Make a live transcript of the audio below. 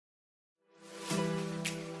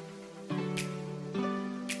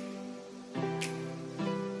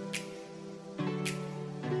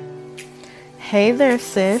Hey there,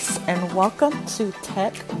 sis, and welcome to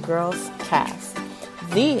Tech Girls Cast,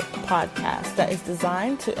 the podcast that is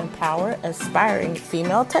designed to empower aspiring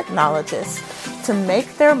female technologists to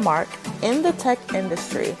make their mark in the tech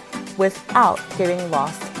industry without getting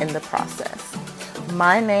lost in the process.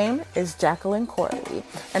 My name is Jacqueline Corley,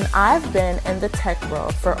 and I've been in the tech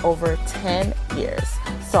world for over 10 years,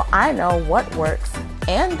 so I know what works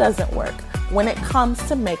and doesn't work when it comes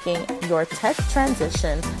to making your tech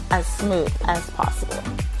transition as smooth as possible.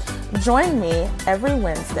 Join me every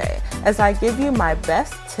Wednesday as I give you my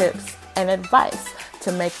best tips and advice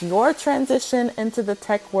to make your transition into the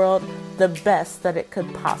tech world the best that it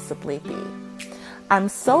could possibly be. I'm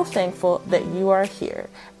so thankful that you are here,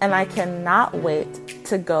 and I cannot wait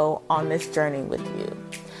to go on this journey with you.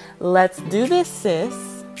 Let's do this, sis.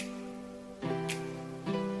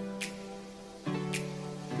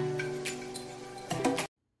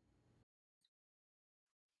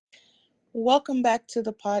 Welcome back to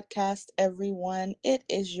the podcast, everyone. It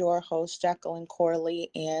is your host, Jacqueline Corley,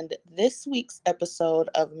 and this week's episode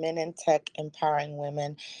of Men in Tech Empowering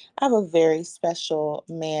Women, I have a very special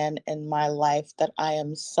man in my life that I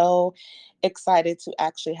am so excited to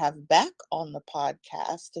actually have back on the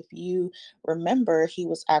podcast. If you remember, he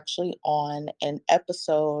was actually on an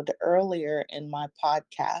episode earlier in my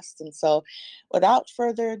podcast. And so without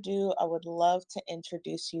further ado, I would love to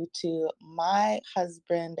introduce you to my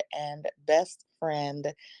husband and best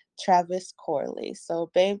friend, Travis Corley. So,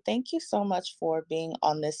 babe, thank you so much for being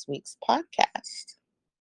on this week's podcast.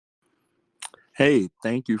 Hey,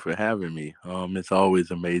 thank you for having me. It's always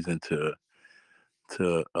amazing to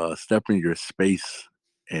step in your space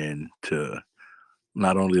and to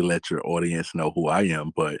not only let your audience know who I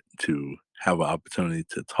am, but to have an opportunity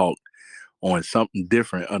to talk on something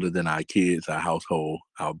different other than our kids, our household,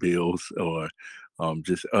 our bills, or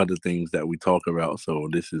just other things that we talk about. So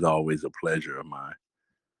this is always a pleasure of mine.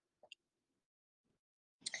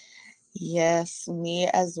 Yes, me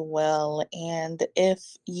as well. And if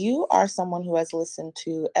you are someone who has listened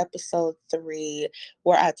to episode 3,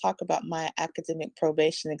 where I talk about my academic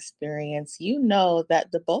probation experience, you know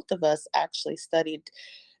that the both of us actually studied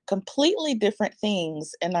completely different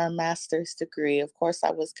things in our master's degree. Of course,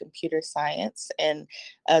 I was computer science. And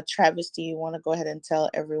Travis, do you want to go ahead and tell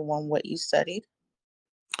everyone what you studied?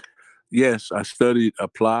 Yes, I studied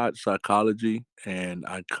applied psychology and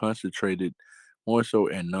I concentrated more so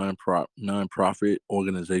in nonprofit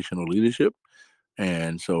organizational leadership.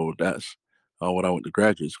 And so that's what I went to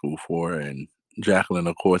graduate school for. And Jacqueline,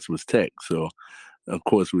 of course, was tech. So, of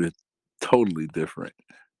course, we're totally different.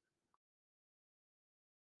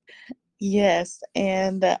 Yes,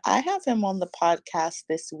 and I have him on the podcast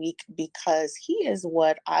this week because he is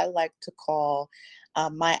what I like to call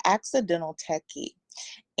my accidental techie.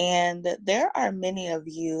 And there are many of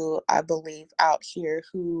you, I believe, out here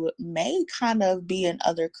who may kind of be in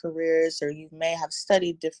other careers or you may have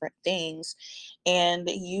studied different things, and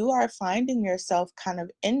you are finding yourself kind of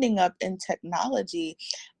ending up in technology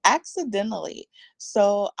accidentally.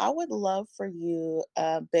 So I would love for you,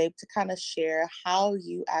 babe, to kind of share how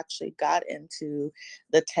you actually got into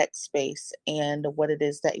the tech space and what it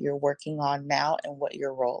is that you're working on now and what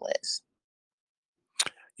your role is.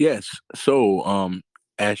 Yes. So,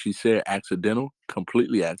 as she said, accidental,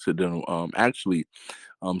 completely accidental.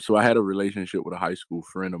 So I had a relationship with a high school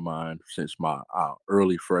friend of mine since my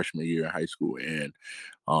early freshman year in high school, and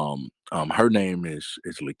her name is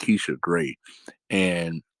Lakeisha Gray,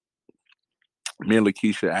 and me and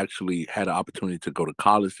Lakeisha actually had an opportunity to go to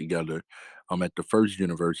college together at the first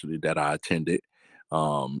university that I attended.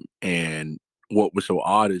 And what was so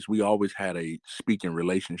odd is we always had a speaking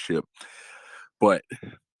relationship, but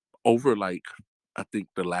over like I think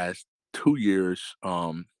the last 2 years,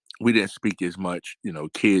 we didn't speak as much. You know,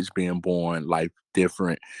 kids being born, life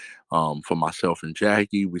different. For myself and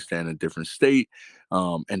Jackie, we stand in a different state.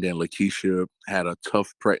 And then Lakeisha had a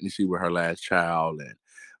tough pregnancy with her last child,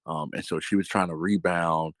 and so she was trying to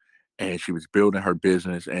rebound, and she was building her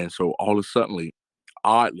business, and so all of a sudden,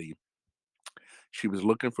 oddly, she was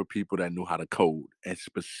looking for people that knew how to code. And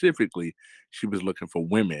specifically, she was looking for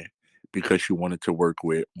women because she wanted to work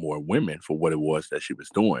with more women for what it was that she was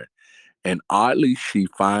doing. And oddly, she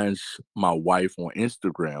finds my wife on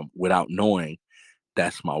Instagram without knowing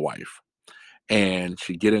that's my wife. And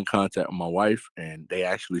she get in contact with my wife, and they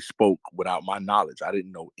actually spoke without my knowledge. I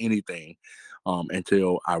didn't know anything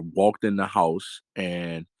until I walked in the house,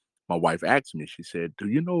 and my wife asked me. She said, "Do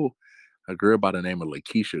you know a girl by the name of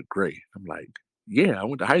Lakeisha Gray?" I'm like, "Yeah, I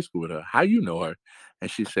went to high school with her. How you know her?"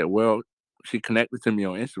 And she said, "Well, she connected to me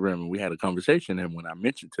on Instagram, and we had a conversation. And when I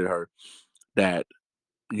mentioned to her that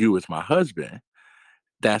you was my husband,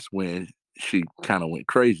 that's when she kind of went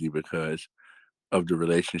crazy because of the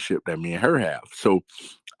relationship that me and her have. So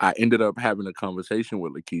I ended up having a conversation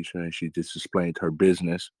with Lakeisha, and she just explained her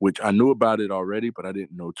business, which I knew about it already, but I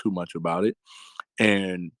didn't know too much about it.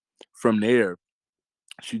 And from there,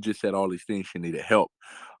 she just said all these things she needed help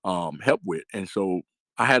with. And so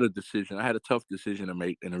I had a decision. I had a tough decision to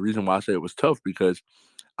make. And the reason why I say it was tough because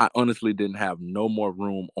I honestly didn't have no more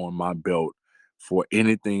room on my belt for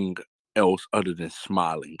anything else other than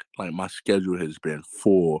smiling. Like my schedule has been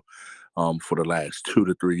full for the last 2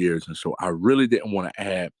 to 3 years. And so I really didn't want to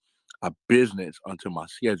add a business onto my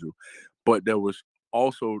schedule. But there was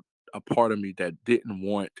also a part of me that didn't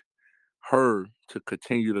want her to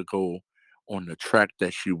continue to go on the track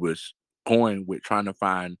that she was going with, trying to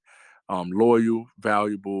find loyal,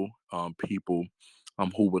 valuable people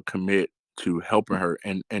who would commit to helping her.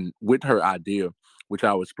 And with her idea, which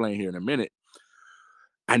I'll explain here in a minute,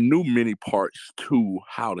 I knew many parts to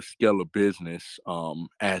how to scale a business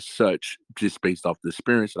as such, just based off the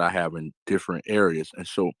experience that I have in different areas. And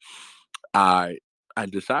so I I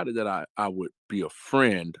decided that I would be a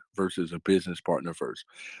friend versus a business partner first.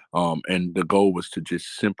 And the goal was to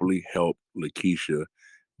just simply help Lakeisha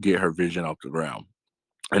get her vision off the ground.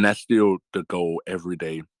 And that's still the goal every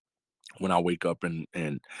day when I wake up and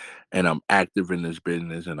I'm active in this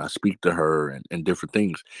business and I speak to her and different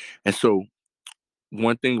things. And so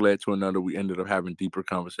one thing led to another. We ended up having deeper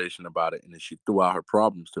conversation about it, and then she threw out her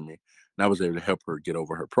problems to me, and I was able to help her get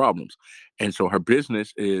over her problems. And so her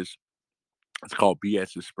business is it's called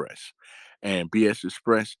BS Express, and BS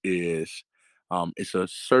Express is it's a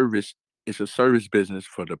service. It's a service business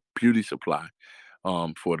for the beauty supply,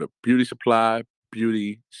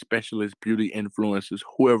 beauty specialists, beauty influencers,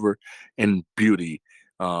 whoever in beauty.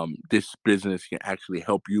 This business can actually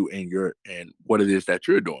help you in your and what it is that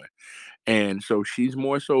you're doing. And so she's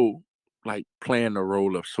more so like playing the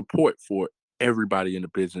role of support for everybody in the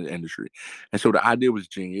business industry. And so the idea was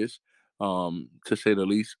genius, to say the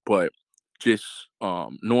least. But just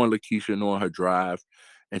knowing Lakeisha, knowing her drive,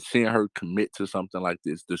 and seeing her commit to something like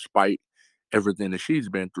this, despite everything that she's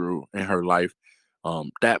been through in her life,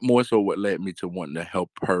 that more so what led me to wanting to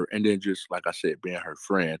help her. And then just like I said, being her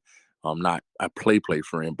friend, not a play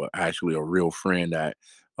friend, but actually a real friend that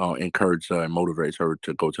encourages her and motivates her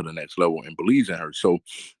to go to the next level and believes in her. So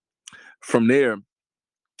from there,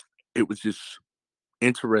 it was just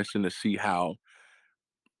interesting to see how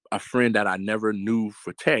a friend that I never knew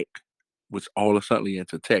for tech was all of a sudden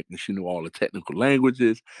into tech, and she knew all the technical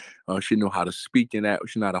languages. She knew how to speak in that.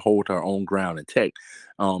 She knew how to hold her own ground in tech.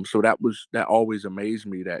 So that always amazed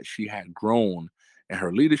me that she had grown in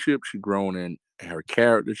her leadership. She grown in her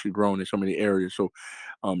character. She grown in so many areas. So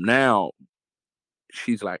now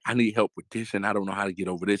she's like, I need help with this, and I don't know how to get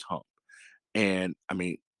over this hump. And I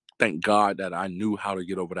mean, thank God that I knew how to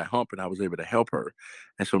get over that hump and I was able to help her.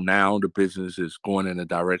 And so now the business is going in the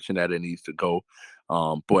direction that it needs to go.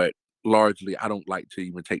 But largely, I don't like to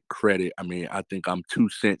even take credit. I mean, I think I'm 2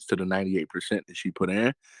 cents to the 98% that she put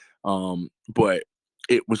in. But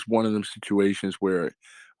it was one of them situations where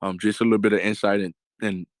just a little bit of insight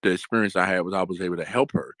and the experience I had was I was able to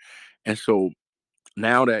help her. And so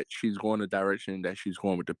now that she's going the direction that she's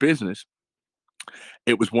going with the business,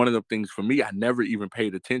 it was one of the things for me I never even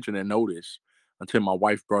paid attention and noticed until my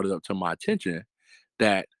wife brought it up to my attention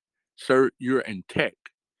that, sir, you're in tech.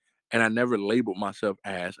 And I never labeled myself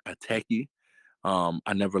as a techie.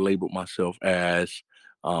 I never labeled myself as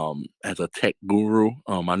a tech guru.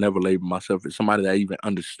 I never labeled myself as somebody that even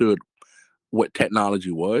understood what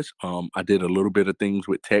technology was. I did a little bit of things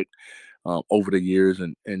with tech over the years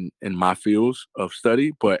and in my fields of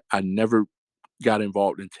study, but I never got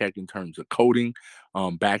involved in tech in terms of coding,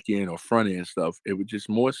 back end or front end stuff. It was just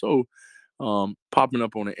more so popping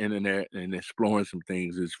up on the internet and exploring some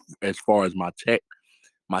things as far as my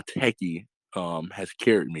techie has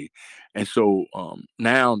carried me. And so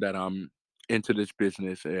now that I'm into this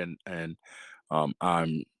business and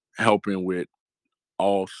I'm helping with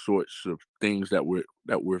all sorts of things that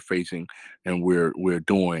we're facing and we're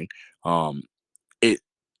doing. Um, it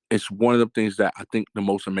it's one of the things that I think the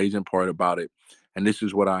most amazing part about it, and this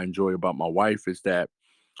is what I enjoy about my wife, is that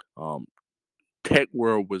um, tech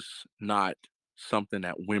world was not something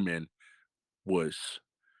that women was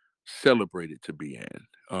celebrated to be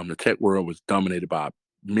in. The tech world was dominated by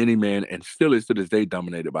many men, and still is to this day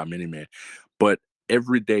dominated by many men. But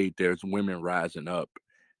every day there's women rising up,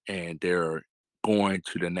 and they're going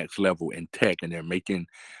to the next level in tech, and they're making,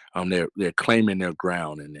 they're claiming their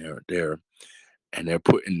ground, and they're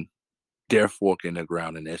putting their fork in the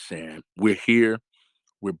ground, and they're saying, "We're here,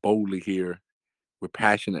 we're boldly here, we're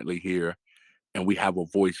passionately here, and we have a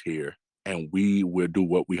voice here." and we will do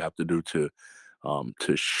what we have to do to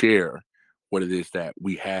share what it is that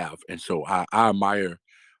we have. And so I admire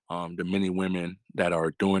the many women that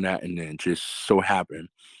are doing that, and then just so happen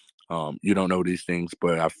you don't know these things,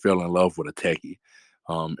 but I fell in love with a techie.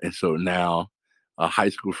 And so now a high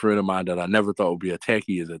school friend of mine that I never thought would be a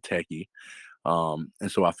techie is a techie.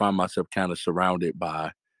 And so I find myself kind of surrounded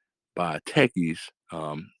by techies,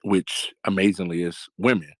 which amazingly is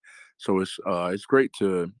women. So it's great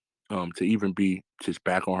to even be just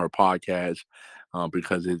back on her podcast,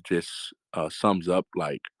 because it just sums up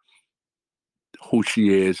like who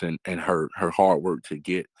she is, and her hard work to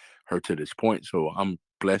get her to this point. So I'm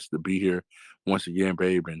blessed to be here once again,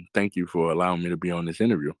 babe, and thank you for allowing me to be on this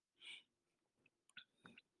interview.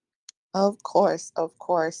 Of course, of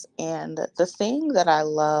course. And the thing that I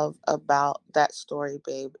love about that story,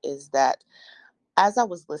 babe, is that as I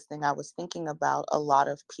was listening, I was thinking about a lot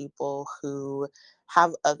of people who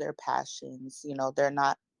have other passions. They're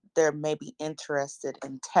not, they're maybe interested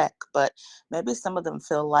in tech, but maybe some of them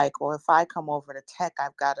feel like, well, if I come over to tech,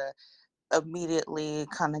 I've got to immediately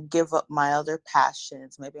kind of give up my other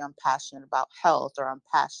passions. Maybe I'm passionate about health, or I'm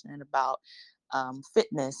passionate about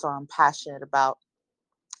fitness, or I'm passionate about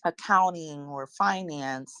accounting or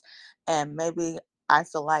finance. And maybe I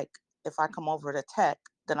feel like if I come over to tech,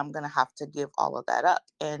 then I'm going to have to give all of that up.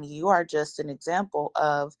 And you are just an example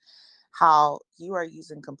of how you are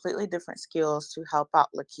using completely different skills to help out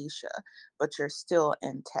Lakeisha, but you're still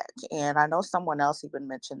in tech. And I know someone else even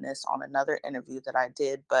mentioned this on another interview that I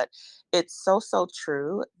did, but it's so, so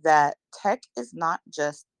true that tech is not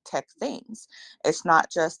just tech things. It's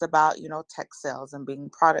not just about, tech sales and being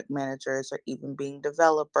product managers, or even being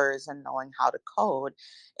developers and knowing how to code.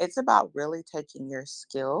 It's about really taking your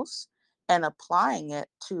skills and applying it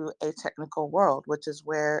to a technical world, which is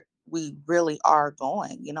where we really are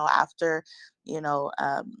going. After, you know,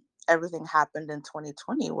 um, everything happened in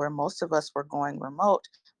 2020, where most of us were going remote,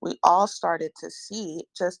 we all started to see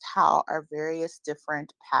just how our various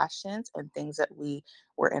different passions and things that we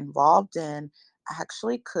were involved in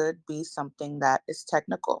actually could be something that is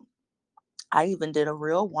technical. I even did a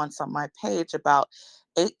reel once on my page about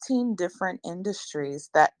 18 different industries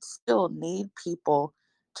that still need people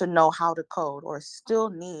to know how to code, or still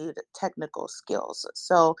need technical skills.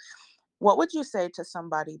 So, what would you say to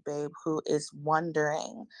somebody, babe, who is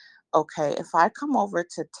wondering, okay, if I come over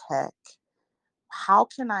to tech, how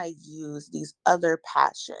can I use these other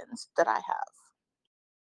passions that I have?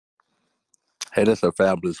 Hey, that's a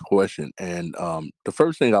fabulous question. And the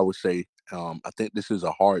first thing I would say, I think this is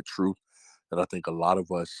a hard truth that I think a lot of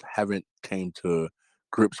us haven't came to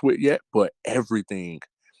grips with yet. But everything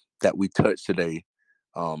that we touch today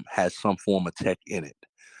has some form of tech in it.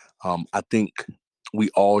 I think we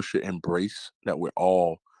all should embrace that we're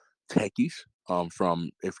all techies.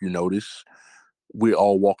 From, if you notice, we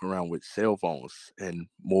all walk around with cell phones, and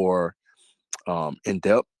more in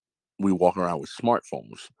depth, we walk around with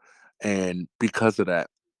smartphones. And because of that,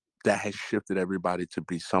 that has shifted everybody to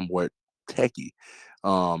be somewhat techie.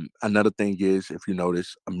 Another thing is, if you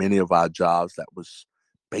notice, many of our jobs that was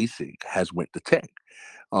basic has went to tech.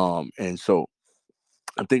 And so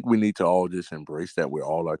I think we need to all just embrace that we're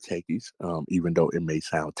all our techies, even though it may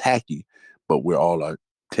sound tacky, but we're all our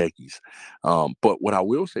techies. But what I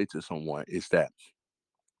will say to someone is that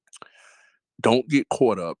don't get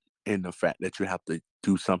caught up in the fact that you have to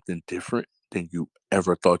do something different than you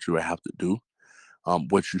ever thought you would have to do.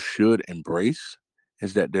 What you should embrace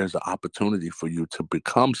is that there's an opportunity for you to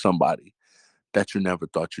become somebody that you never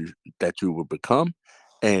thought you would become.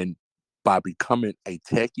 And by becoming a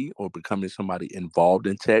techie, or becoming somebody involved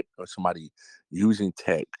in tech, or somebody using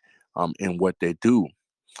tech in what they do,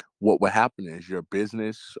 what will happen is your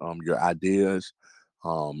business, your ideas,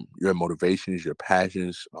 your motivations, your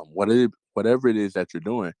passions, whatever it is that you're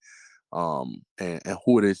doing, and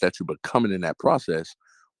who it is that you're becoming in that process,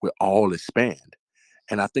 will all expand.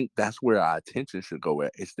 And I think that's where our attention should go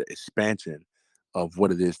at. It's the expansion of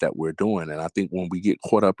what it is that we're doing. And I think when we get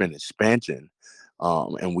caught up in expansion,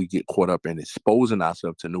 and we get caught up in exposing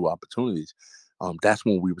ourselves to new opportunities, that's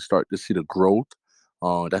when we would start to see the growth.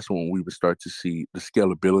 That's when we would start to see the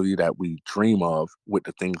scalability that we dream of with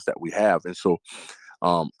the things that we have. And so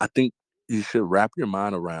I think you should wrap your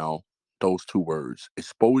mind around those two words: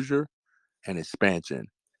 exposure and expansion.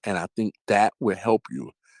 And I think that will help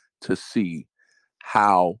you to see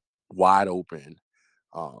how wide open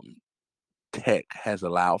um, tech has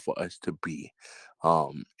allowed for us to be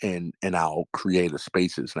in our creative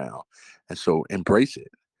spaces now. And so embrace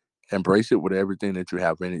it with everything that you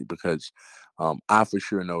have in it, because I for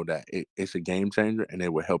sure know that it's a game changer, and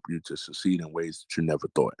it will help you to succeed in ways that you never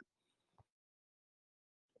thought.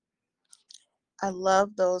 I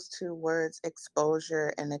love those two words,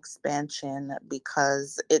 exposure and expansion,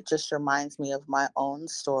 because it just reminds me of my own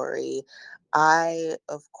story. I,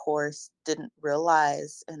 of course, didn't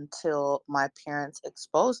realize until my parents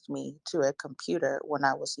exposed me to a computer when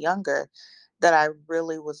I was younger that I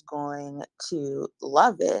really was going to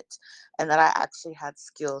love it and that I actually had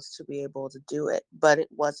skills to be able to do it. But it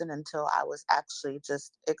wasn't until I was actually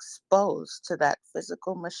just exposed to that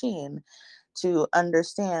physical machine to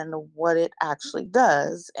understand what it actually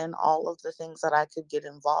does and all of the things that I could get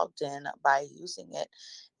involved in by using it.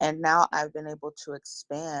 And now I've been able to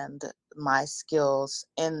expand my skills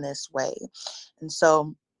in this way. And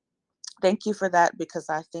so thank you for that, because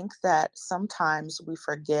I think that sometimes we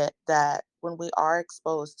forget that when we are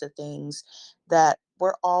exposed to things, that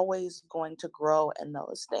we're always going to grow in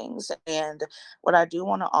those things. And what I do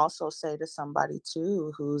want to also say to somebody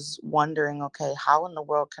too who's wondering, okay, how in the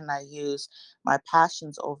world can I use my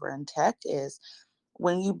passions over in tech, is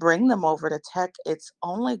when you bring them over to tech, it's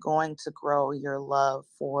only going to grow your love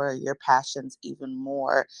for your passions even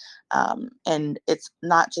more. And it's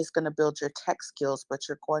not just going to build your tech skills, but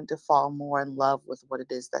you're going to fall more in love with what it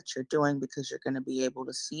is that you're doing, because you're going to be able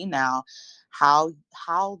to see now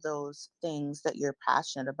how those things that you're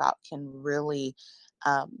passionate about can really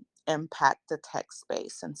impact the tech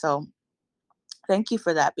space. And so thank you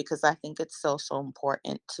for that, because I think it's so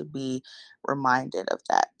important to be reminded of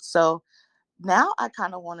that. So now I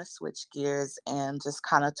kind of want to switch gears and just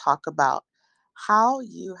kind of talk about how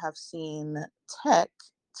you have seen tech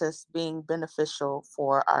just being beneficial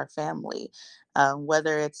for our family,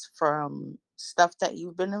 whether it's from stuff that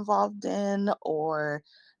you've been involved in or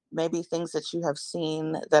maybe things that you have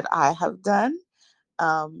seen that I have done.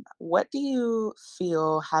 What do you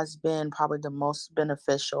feel has been probably the most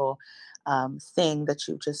beneficial thing that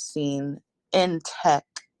you've just seen in tech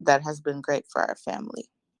that has been great for our family?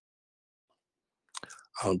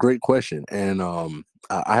 Great question, and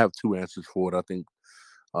I have two answers for it. I think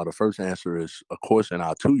the first answer is, of course, in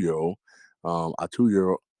our 2-year-old. Our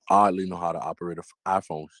 2-year-old oddly know how to operate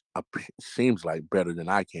iPhones. Seems like better than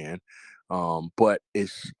I can, but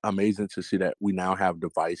it's amazing to see that we now have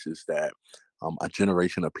devices that a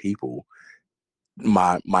generation of people,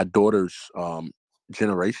 my daughter's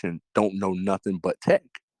generation, don't know nothing but tech.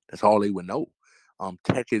 That's all they would know.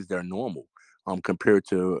 Tech is their normal. Compared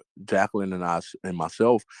to Jacqueline and I and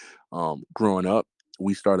myself, growing up,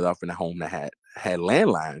 we started off in a home that had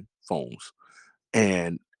landline phones,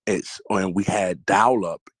 and we had dial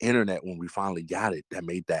up internet when we finally got it, that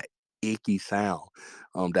made that icky sound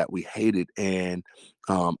that we hated. And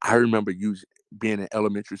I remember being in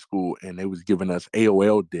elementary school, and they was giving us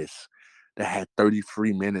AOL discs that had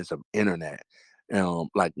 33 minutes of internet.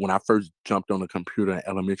 Like when I first jumped on a computer in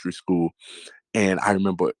elementary school, and I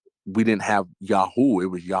remember we didn't have Yahoo, it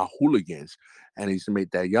was Yahooligans, and he used to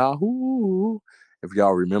make that Yahoo. If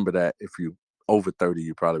y'all remember that, if you over 30,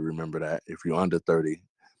 you probably remember that. If you're under 30,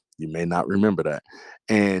 you may not remember that.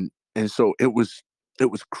 And so it was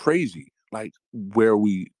crazy, like where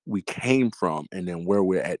we came from and then where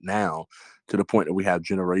we're at now, to the point that we have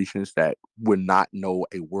generations that would not know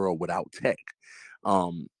a world without tech.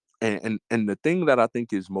 Um and the thing that I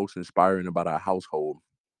think is most inspiring about our household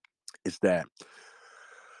is that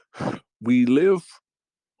we live,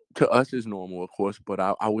 to us is normal, of course, but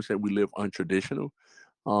I would say we live untraditional,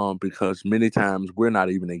 because many times we're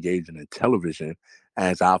not even engaging in television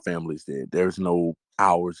as our families did. There's no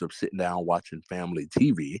hours of sitting down watching family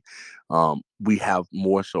TV. We have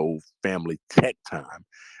more so family tech time.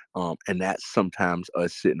 And that's sometimes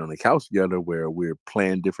us sitting on the couch together where we're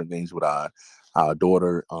playing different things with our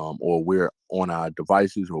daughter, or we're on our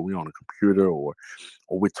devices, or we're on a computer, or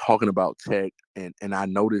we're talking about tech. And I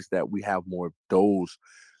noticed that we have more of those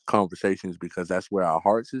conversations because that's where our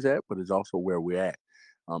hearts is at, but it's also where we're at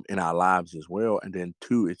in our lives as well. And then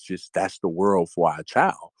two, it's just that's the world for our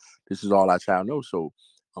child. This is all our child knows. So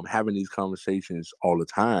having these conversations all the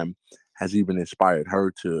time has even inspired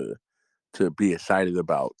her to be excited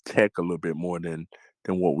about tech a little bit more than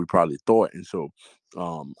what we probably thought. And so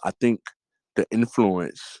I think the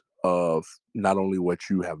influence of not only what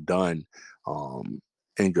you have done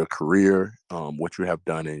in your career, what you have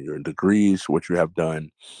done in your degrees, what you have done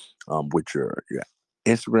with your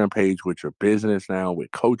Instagram page, with your business now,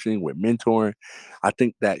 with coaching, with mentoring. I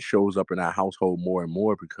think that shows up in our household more and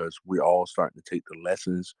more because we're all starting to take the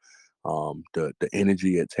lessons, the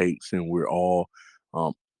energy it takes, and we're all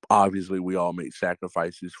um, obviously we all make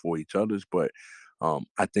sacrifices for each other's. But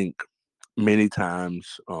I think many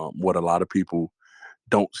times what a lot of people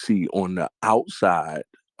don't see on the outside,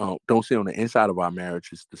 don't see on the inside of our marriage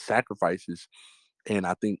is the sacrifices. And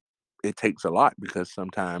I think it takes a lot because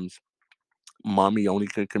sometimes mommy only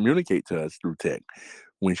can communicate to us through tech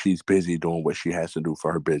when she's busy doing what she has to do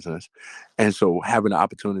for her business. And so having the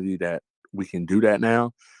opportunity that we can do that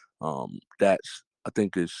now, that's I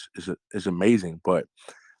think is amazing. But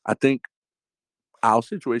I think our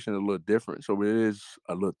situation is a little different, so it is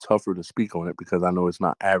a little tougher to speak on it because I know it's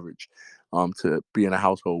not average to be in a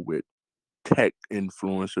household with tech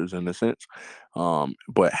influencers in a sense.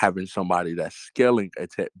 But having somebody that's scaling a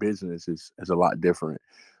tech business is a lot different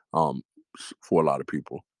um, for a lot of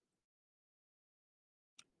people.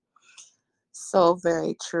 So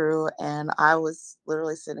very true. And I was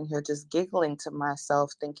literally sitting here just giggling to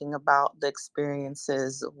myself, thinking about the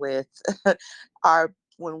experiences with our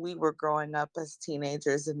when we were growing up as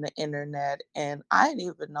teenagers in the internet. And I didn't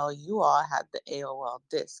even know you all had the AOL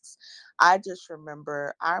discs. I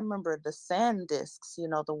remember the sand discs,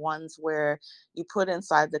 the ones where you put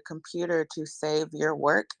inside the computer to save your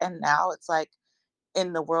work. And now it's like,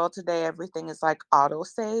 in the world today, everything is like auto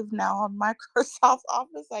save now on Microsoft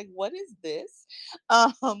Office. Like, what is this?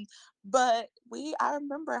 Um, but I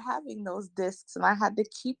remember having those discs, and I had to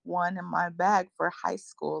keep one in my bag for high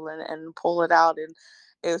school and pull it out. And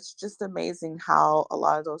it's just amazing how a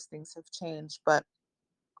lot of those things have changed. But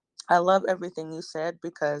I love everything you said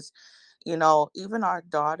because, even our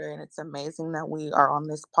daughter, and it's amazing that we are on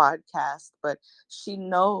this podcast, but she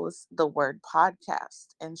knows the word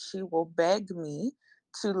podcast and she will beg me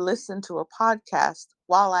to listen to a podcast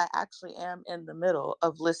while I actually am in the middle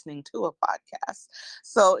of listening to a podcast.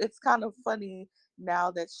 So it's kind of funny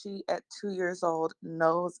now that she, at 2 years old,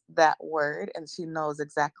 knows that word and she knows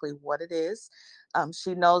exactly what it is.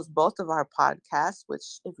 She knows both of our podcasts,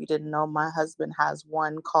 which, if you didn't know, my husband has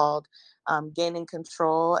one called Gaining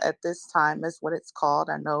Control at this time, is what it's called.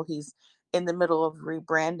 I know he's in the middle of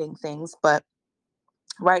rebranding things, but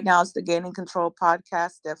right now it's the Gaining Control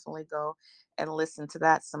podcast. Definitely go and listen to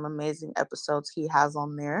that. Some amazing episodes he has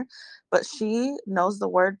on there. But she knows the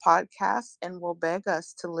word podcast and will beg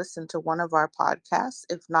us to listen to one of our podcasts,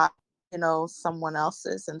 if not, someone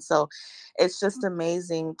else's. And so it's just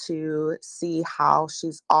amazing to see how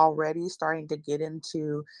she's already starting to get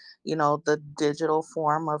into, the digital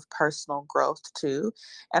form of personal growth too.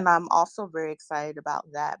 And I'm also very excited about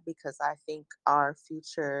that because I think our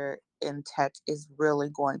future in tech is really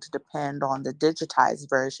going to depend on the digitized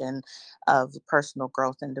version of personal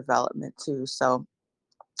growth and development too. So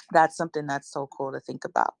that's something that's so cool to think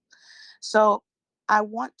about. So I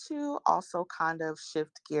want to also kind of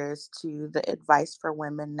shift gears to the advice for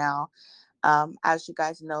women now. As you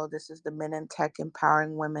guys know, this is the Men in Tech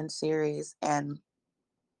Empowering Women series, and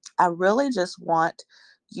I really just want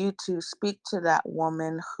you to speak to that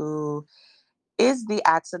woman who is the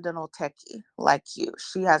accidental techie like you.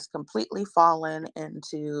 She has completely fallen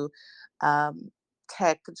into um,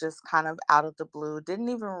 tech just kind of out of the blue, didn't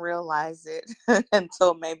even realize it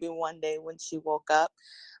until maybe one day when she woke up.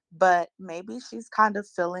 But maybe she's kind of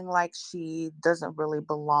feeling like she doesn't really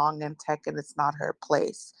belong in tech and it's not her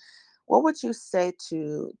place. What would you say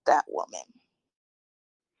to that woman?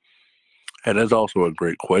 And that's also a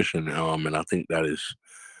great question. And I think that is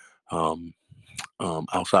um,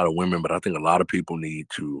 outside of women, but I think a lot of people need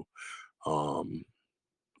to, um,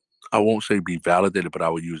 I won't say be validated, but I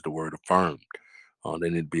would use the word affirmed. They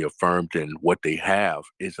need to be affirmed in what they have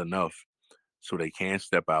is enough so they can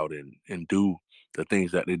step out and do the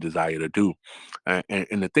things that they desire to do. And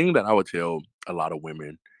the thing that I would tell a lot of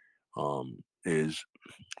women is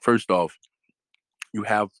first off, you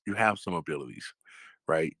have some abilities,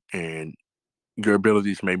 right? And your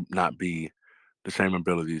abilities may not be the same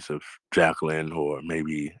abilities of Jacqueline or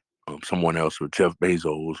maybe someone else with Jeff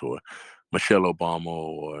Bezos or Michelle Obama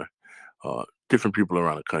or different people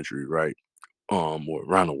around the country, right? Or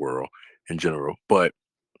around the world in general. But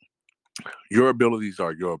your abilities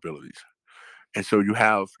are your abilities. And so you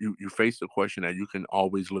face the question that you can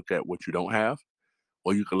always look at what you don't have,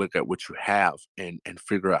 or you can look at what you have and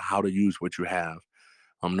figure out how to use what you have,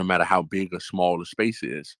 no matter how big or small the space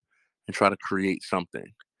is, and try to create something.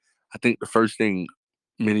 I think the first thing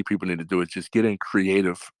many people need to do is just get in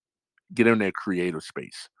their creative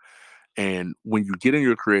space. And when you get in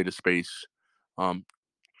your creative space, um,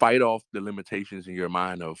 fight off the limitations in your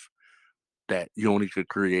mind of that you only could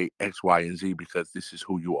create X, Y, and Z because this is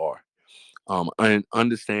who you are. And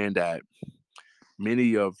understand that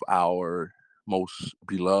many of our most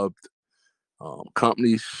beloved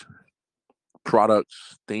companies,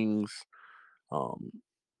 products, things, um,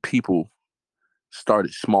 people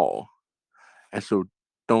started small. And so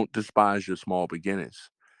don't despise your small beginnings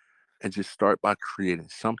and just start by creating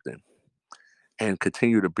something and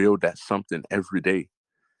continue to build that something every day.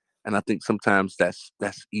 And I think sometimes that's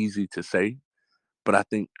easy to say, But I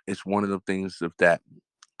think it's one of the things of that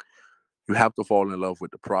you have to fall in love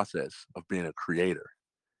with the process of being a creator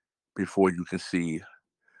before you can see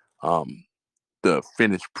um, the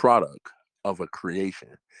finished product of a creation.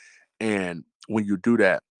 And when you do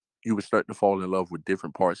that, you would start to fall in love with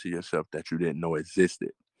different parts of yourself that you didn't know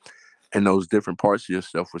existed. And those different parts of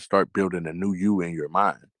yourself will start building a new you in your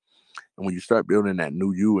mind. And when you start building that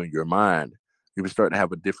new you in your mind, you will start to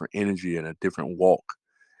have a different energy and a different walk.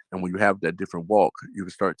 And when you have that different walk, you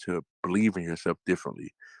will start to believe in yourself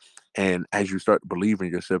differently. And as you start to believe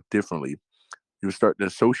in yourself differently, you will start to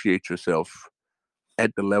associate yourself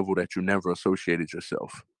at the level that you never associated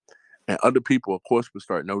yourself. And other people, of course, will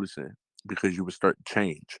start noticing because you will start to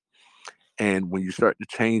change. And when you start to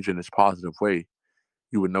change in this positive way,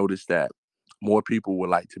 you would notice that more people would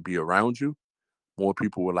like to be around you, more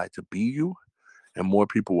people would like to be you, and more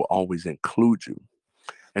people will always include you.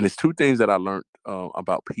 And it's two things that I learned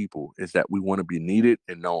about people is that we want to be needed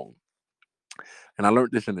and known. And I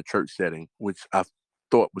learned this in the church setting, which I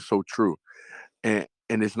thought was so true. And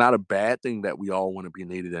it's not a bad thing that we all want to be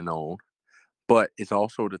needed and known, but it's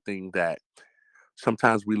also the thing that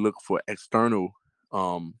sometimes we look for external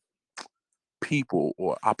um, people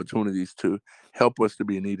or opportunities to help us to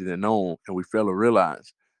be needed and known, and we fail to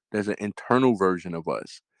realize there's an internal version of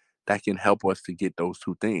us that can help us to get those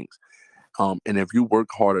two things. And if you work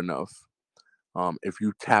hard enough, if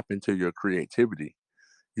you tap into your creativity,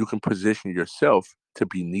 you can position yourself to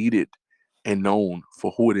be needed and known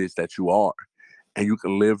for who it is that you are. And you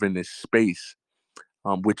can live in this space,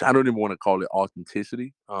 which I don't even want to call it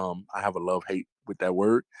authenticity. I have a love hate with that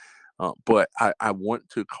word, but I want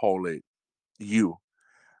to call it you,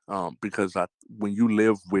 because when you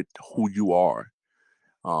live with who you are,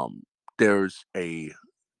 um, there's a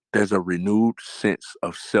there's a renewed sense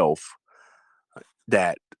of self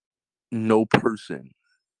that no person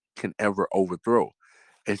can ever overthrow.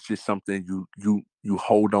 It's just something you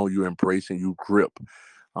hold on, you embrace, and you grip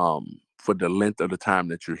for the length of the time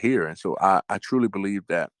that you're here. And so I truly believe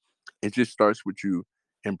that it just starts with you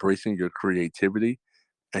embracing your creativity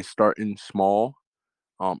and starting small,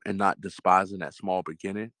 and not despising that small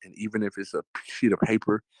beginning. And even if it's a sheet of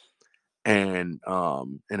paper and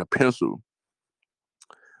a pencil,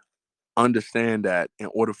 understand that in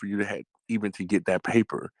order for you to have, even to get that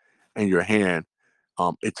paper in your hand,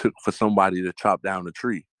 it took for somebody to chop down the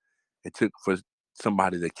tree. It took for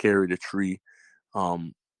somebody to carry the tree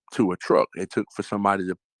um, to a truck. It took for somebody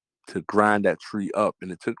to grind that tree up,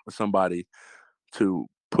 and it took for somebody to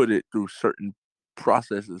put it through certain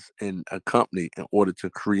processes in a company in order to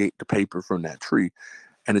create the paper from that tree.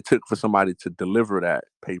 And it took for somebody to deliver that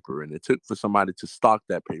paper, and it took for somebody to stock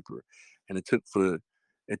that paper, and it took for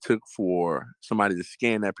somebody to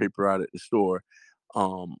scan that paper out at the store,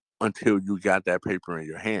 until you got that paper in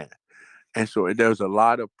your hand. And so there's a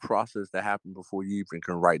lot of process that happened before you even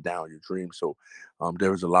can write down your dream. So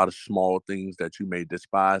there was a lot of small things that you may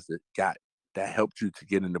despise that helped you to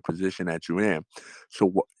get in the position that you're in.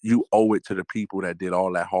 So you owe it to the people that did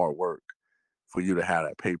all that hard work for you to have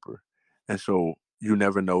that paper. And so you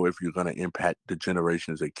never know if you're going to impact the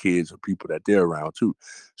generations of kids or people that they're around too.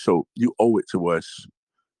 So you owe it to us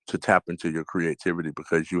to tap into your creativity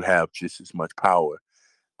because you have just as much power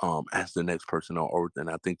as the next person on earth. And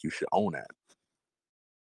I think you should own that.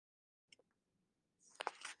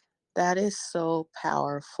 That is so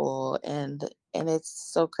powerful, and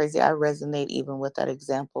it's so crazy. I resonate even with that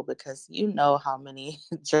example because you know how many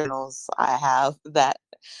journals I have that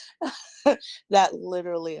that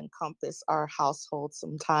literally encompass our household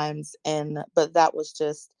sometimes. And but that was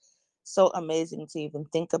just so amazing to even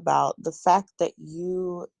think about the fact that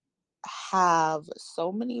you have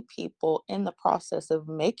so many people in the process of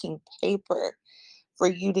making paper for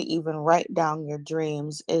you to even write down your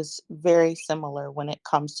dreams is very similar when it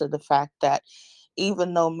comes to the fact that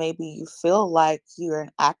even though maybe you feel like you're an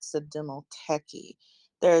accidental techie,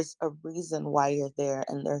 there's a reason why you're there.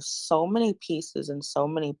 And there's so many pieces and so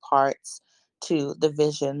many parts to the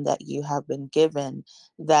vision that you have been given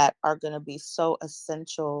that are going to be so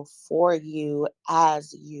essential for you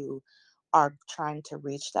as you are trying to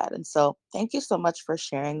reach that. And so, thank you so much for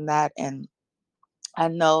sharing that. And I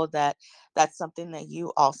know that that's something that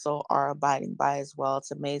you also are abiding by as well.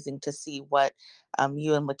 It's amazing to see what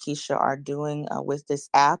you and Lakeisha are doing with this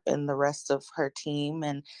app and the rest of her team.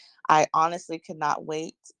 And I honestly cannot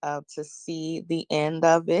wait to see the end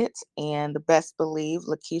of it. And best believe,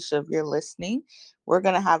 Lakeisha, if you're listening, we're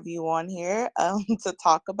going to have you on here to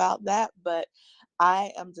talk about that. But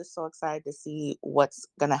I am just so excited to see what's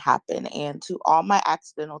going to happen. And to all my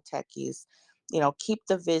accidental techies, keep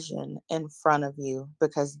the vision in front of you,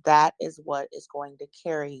 because that is what is going to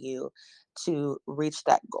carry you to reach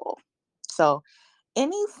that goal. So,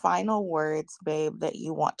 any final words, babe, that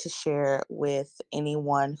you want to share with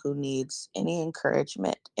anyone who needs any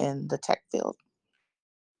encouragement in the tech field?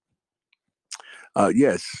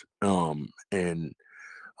 Yes. And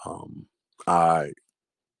I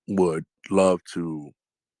would love to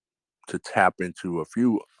tap into a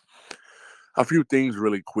few things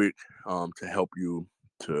really quick, to help you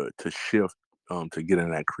to shift, to get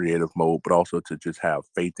in that creative mode, but also to just have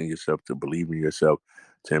faith in yourself, to believe in yourself,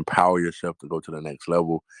 to empower yourself to go to the next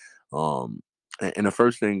level. And the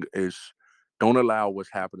first thing is, don't allow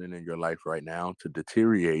what's happening in your life right now to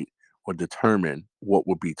deteriorate or determine what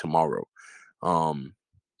will be tomorrow. Um,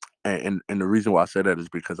 and the reason why I say that is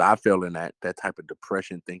because I fell in that type of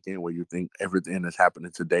depression thinking, where you think everything that's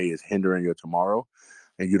happening today is hindering your tomorrow,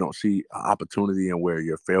 and you don't see opportunity and where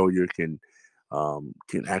your failure can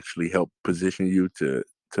actually help position you to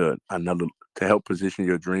another to help position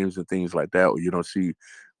your dreams and things like that. Or you don't see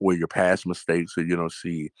where your past mistakes, or you don't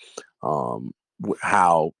see um,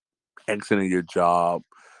 how exiting your job,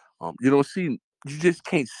 you don't see you just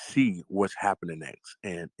can't see what's happening next,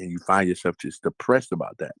 and you find yourself just depressed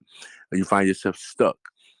about that, or you find yourself stuck.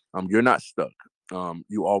 You're not stuck.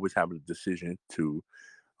 You always have a decision to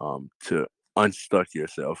unstuck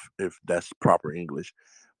yourself, if that's proper English.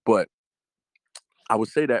 But I would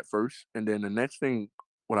say that first, and then the next thing,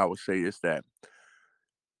 what I would say is that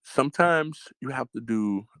sometimes you have to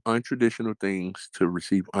do untraditional things to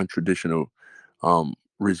receive untraditional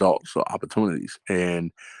results or opportunities.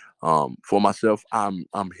 And for myself, I'm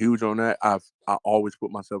huge on that. I always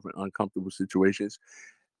put myself in uncomfortable situations.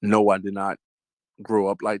 No, I did not grow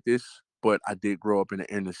up like this, but I did grow up in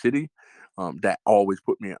the inner city. That always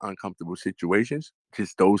put me in uncomfortable situations.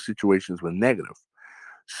 Just those situations were negative.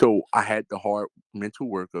 So I had the hard mental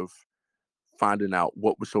work of finding out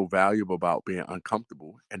what was so valuable about being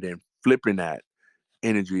uncomfortable, and then flipping that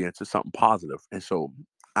energy into something positive. And so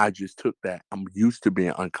I just took that. I'm used to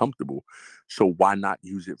being uncomfortable. So why not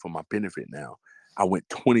use it for my benefit now? I went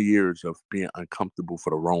 20 years of being uncomfortable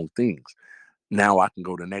for the wrong things. Now I can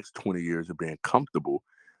go the next 20 years of being uncomfortable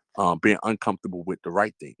with the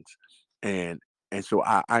right things. And and so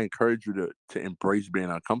I encourage you to embrace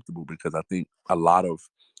being uncomfortable, because I think a lot of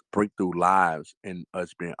breakthrough lives in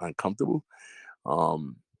us being uncomfortable.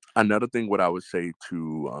 Um, Another thing, what I would say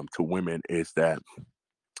to women is that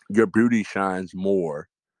your beauty shines more,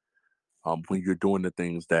 when you're doing the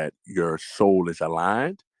things that your soul is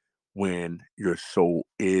aligned, when your soul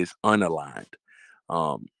is unaligned.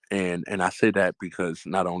 And I say that because,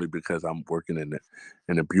 not only because I'm working in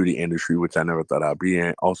the beauty industry, which I never thought I'd be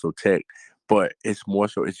in, also tech, but it's more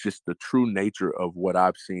so, it's just the true nature of what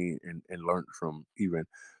I've seen and learned from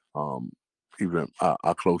um even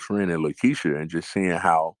a close friend in Lakeisha, and just seeing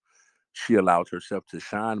how she allowed herself to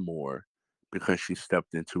shine more because she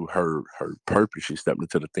stepped into her purpose. She stepped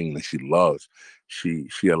into the thing that she loves. She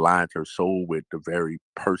aligned her soul with the very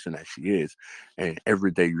person that she is. And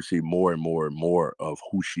every day you see more and more and more of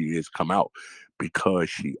who she is come out, because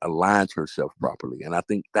she aligns herself properly. And I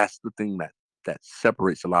think that's the thing that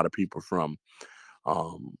separates a lot of people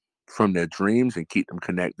um, from their dreams and keep them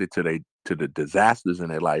connected to the disasters in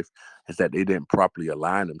their life, is that they didn't properly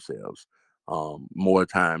align themselves. More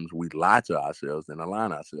times we lie to ourselves than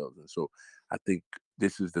align ourselves, and so I think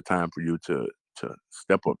this is the time for you to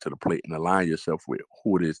step up to the plate and align yourself with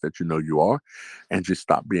who it is that you know you are, and just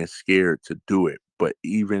stop being scared to do it. But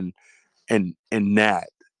even in that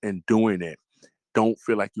and doing it, don't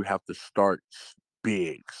feel like you have to start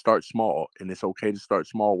big. Start small, and it's okay to start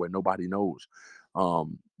small where nobody knows.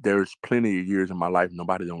 There's plenty of years in my life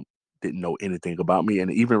nobody don't didn't know anything about me,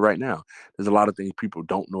 and even right now, there's a lot of things people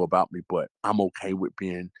don't know about me. But I'm okay with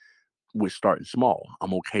starting small.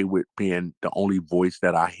 I'm okay with being the only voice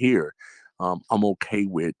that I hear. I'm okay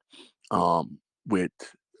with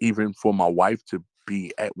even for my wife to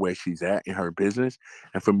be at where she's at in her business,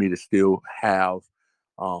 and for me to still have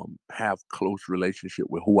close relationship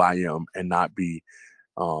with who I am, and not be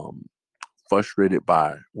um frustrated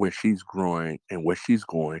by where she's growing and where she's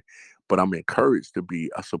going. But I'm encouraged to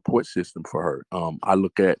be a support system for her. I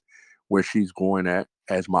look at where she's going at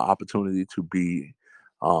as my opportunity to be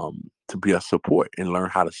a support and learn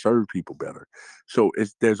how to serve people better. So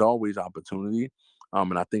there's always opportunity.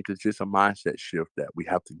 And I think it's just a mindset shift that we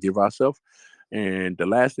have to give ourselves. And the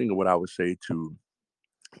last thing, what I would say to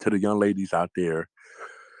the young ladies out there,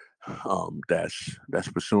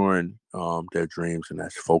 that's pursuing their dreams and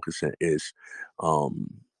that's focusing, um,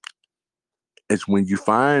 is when you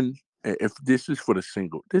find If this is for the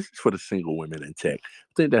single women in tech.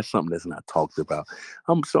 I think that's something that's not talked about.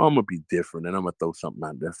 I'm gonna be different, and I'm gonna throw something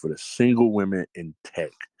out there for the single women in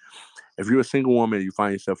tech. If you're a single woman, you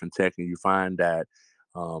find yourself in tech, and you find that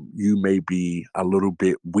you may be a little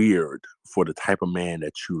bit weird for the type of man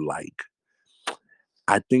that you like.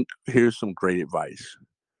 I think here's some great advice.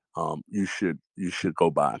 You should go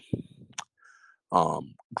by.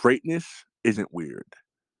 Greatness isn't weird.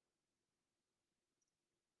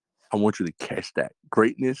 I want you to catch that.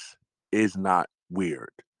 Greatness is not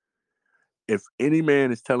weird. If any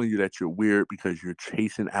man is telling you that you're weird because you're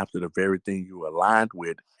chasing after the very thing you aligned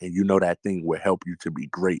with and you know that thing will help you to be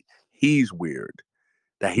great, he's weird.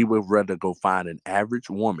 That he would rather go find an average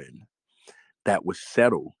woman that was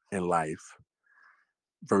settle in life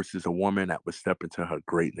versus a woman that would step into her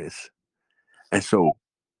greatness. And so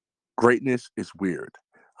greatness is weird.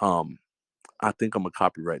 Um, I think I'm gonna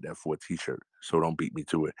copyright that for a t-shirt, so don't beat me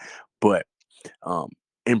to it. But um,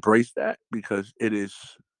 embrace that because it is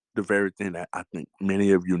the very thing that I think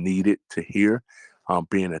many of you needed to hear.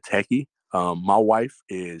 Being a techie, my wife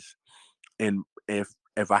is, and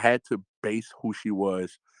if I had to base who she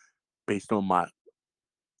was based on my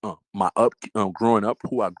up growing up,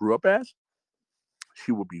 who I grew up as,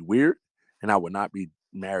 she would be weird, and I would not be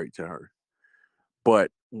married to her.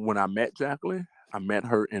 But when I met Jacqueline, I met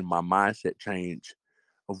her in my mindset change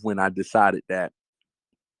of when I decided that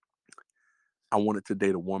I wanted to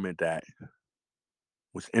date a woman that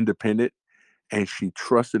was independent and she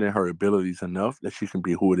trusted in her abilities enough that she can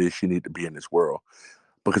be who it is she needed to be in this world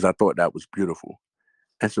because I thought that was beautiful.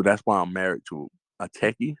 And so that's why I'm married to a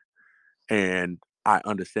techie. And I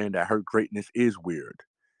understand that her greatness is weird,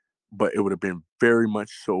 but it would have been very much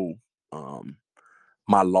so um,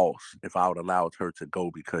 my loss if I would allowed her to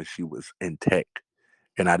go because she was in tech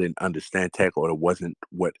and I didn't understand tech or it wasn't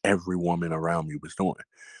what every woman around me was doing.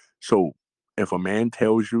 So if a man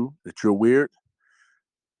tells you that you're weird,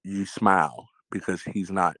 you smile because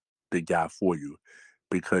he's not the guy for you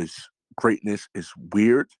because greatness is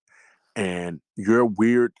weird and your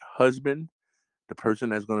weird husband, the person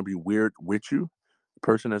that's going to be weird with you, the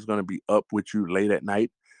person that's going to be up with you late at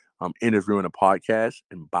night, interviewing a podcast.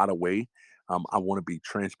 And by the way, I want to be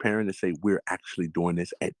transparent and say we're actually doing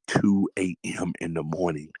this at 2 a.m. in the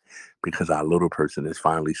morning because our little person is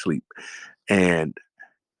finally asleep. And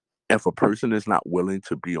if a person is not willing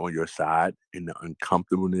to be on your side in the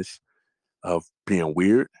uncomfortableness of being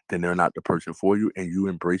weird, then they're not the person for you. And you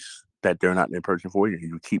embrace that they're not the person for you. And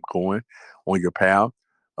you keep going on your path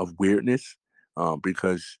of weirdness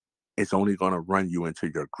because it's only going to run you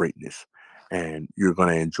into your greatness. And you're going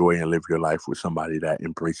to enjoy and live your life with somebody that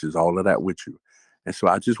embraces all of that with you. And so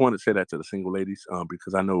I just want to say that to the single ladies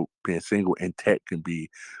because I know being single in tech can be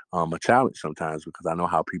a challenge sometimes because I know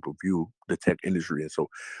how people view the tech industry. And so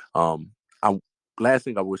um, I last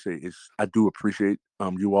thing I would say is I do appreciate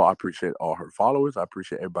you all. I appreciate all her followers. I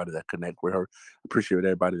appreciate everybody that connect with her. I appreciate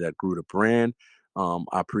everybody that grew the brand. I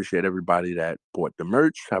appreciate everybody that bought the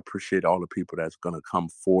merch. I appreciate all the people that's gonna come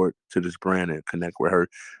forward to this brand and connect with her. And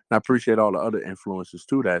I appreciate all the other influencers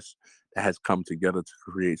too that has come together to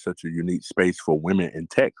create such a unique space for women in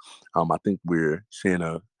tech. I think we're seeing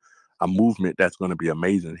a movement that's going to be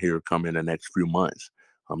amazing here come in the next few months.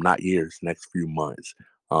 Not years, next few months.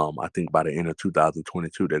 I think by the end of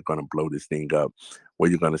 2022, they're going to blow this thing up where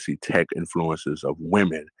you're going to see tech influencers of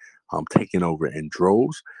women taking over in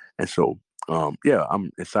droves. And so, yeah,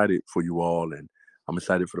 I'm excited for you all. And I'm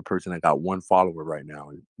excited for the person that got one follower right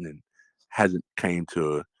now and hasn't came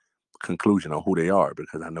to conclusion on who they are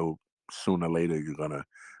because I know sooner or later you're gonna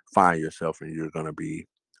find yourself and you're gonna be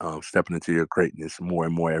stepping into your greatness more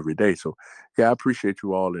and more every day. So, yeah, I appreciate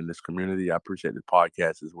you all in this community. I appreciate the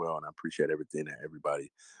podcast as well, and I appreciate everything that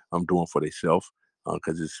everybody doing for themselves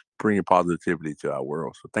because it's bringing positivity to our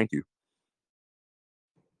world. So, thank you.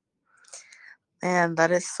 And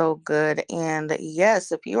that is so good. And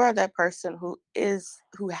yes, if you are that person who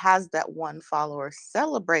has that one follower,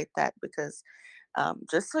 celebrate that because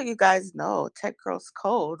just so you guys know, Tech Girls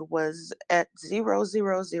Code was at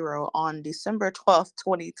 000 on December 12th,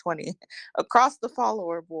 2020, across the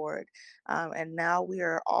follower board. And now we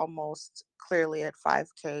are almost clearly at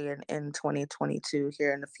 5K in 2022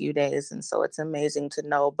 here in a few days. And so it's amazing to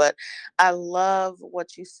know. But I love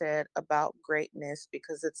what you said about greatness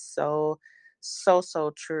because it's so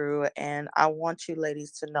true. And I want you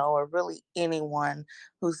ladies to know, or really anyone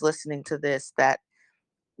who's listening to this, that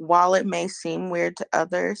while it may seem weird to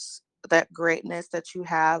others, that greatness that you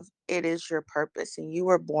have, it is your purpose and you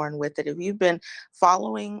were born with it. If you've been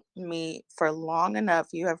following me for long enough,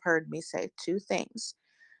 you have heard me say two things.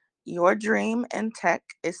 Your dream in tech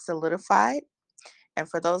is solidified And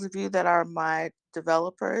for those of you that are my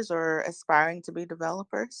developers or aspiring to be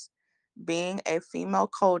developers, being a female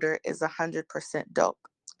coder is 100% dope.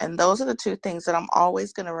 And those are the two things that I'm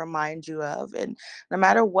always going to remind you of. And no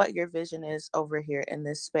matter what your vision is over here in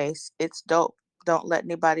this space, it's dope. Don't let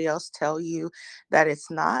anybody else tell you that it's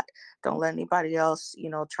not. Don't let anybody else,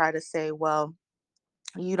 try to say, well,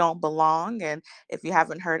 you don't belong. And if you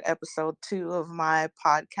haven't heard episode 2 of my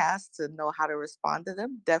podcast to know how to respond to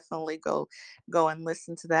them, definitely go and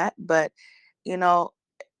listen to that. But you know,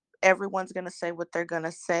 everyone's going to say what they're going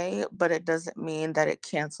to say, but it doesn't mean that it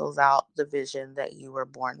cancels out the vision that you were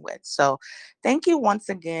born with. So, thank you once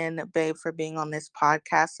again, babe, for being on this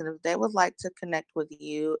podcast. And if they would like to connect with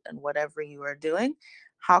you and whatever you are doing,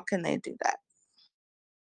 how can they do that?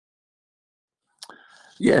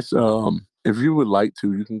 Yes, if you would like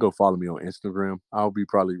to, you can go follow me on Instagram. I'll be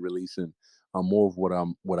probably releasing more of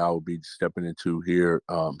what I will be stepping into here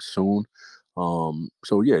soon.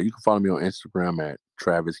 So yeah, you can follow me on Instagram at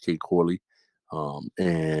Travis K Corley,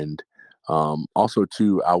 and also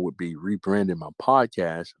too, I would be rebranding my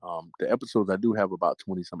podcast. The episodes I do have about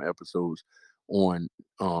 20 some episodes on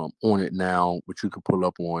it now, which you can pull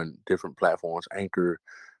up on different platforms: Anchor,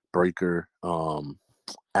 Breaker,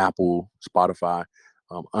 Apple, Spotify,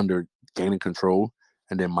 under Gaining Control.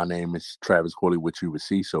 And then my name is Travis Corley, which you would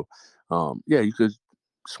see. So, yeah, you could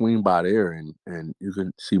swing by there and you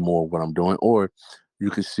can see more of what I'm doing. Or you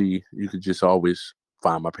could just always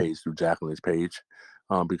find my page through Jacqueline's page,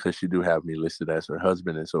 because she do have me listed as her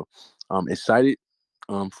husband. And so I'm excited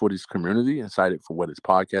for this community, excited for what this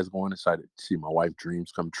podcast going, excited to see my wife's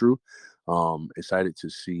dreams come true. Excited to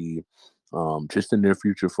see just the near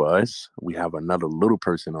future for us. We have another little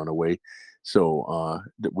person on the way. So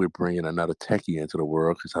we're bringing another techie into the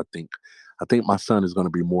world, because I think my son is going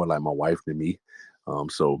to be more like my wife than me.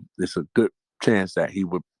 So it's a good chance that he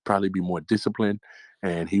would probably be more disciplined,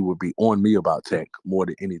 and he would be on me about tech more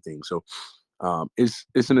than anything. So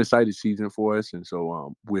it's an exciting season for us, and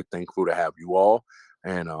so we're thankful to have you all.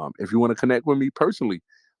 And if you want to connect with me personally,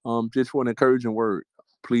 just for an encouraging word,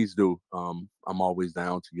 please do. I'm always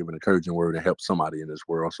down to give an encouraging word and help somebody in this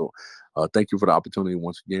world. So thank you for the opportunity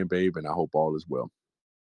once again, babe, and I hope all is well.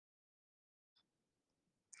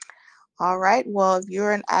 All right. Well, if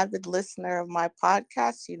you're an avid listener of my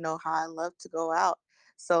podcast, you know how I love to go out.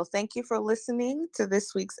 So thank you for listening to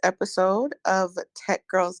this week's episode of Tech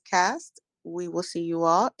Girls Cast. We will see you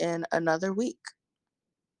all in another week.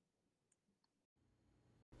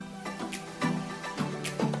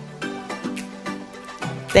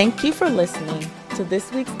 Thank you for listening to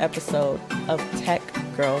this week's episode of Tech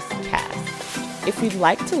Girls Cast. If you'd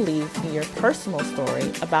like to leave me your personal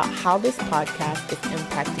story about how this podcast is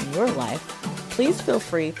impacting your life, please feel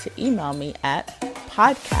free to email me at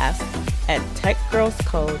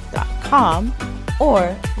podcast@techgirlscode.com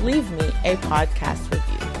or leave me a podcast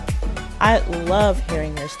review. I love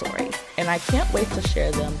hearing your stories, and I can't wait to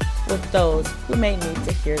share them with those who may need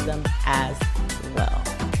to hear them as well.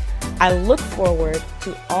 I look forward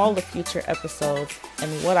to all the future episodes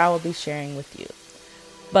and what I will be sharing with you.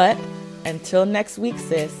 But until next week,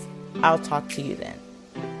 sis, I'll talk to you then.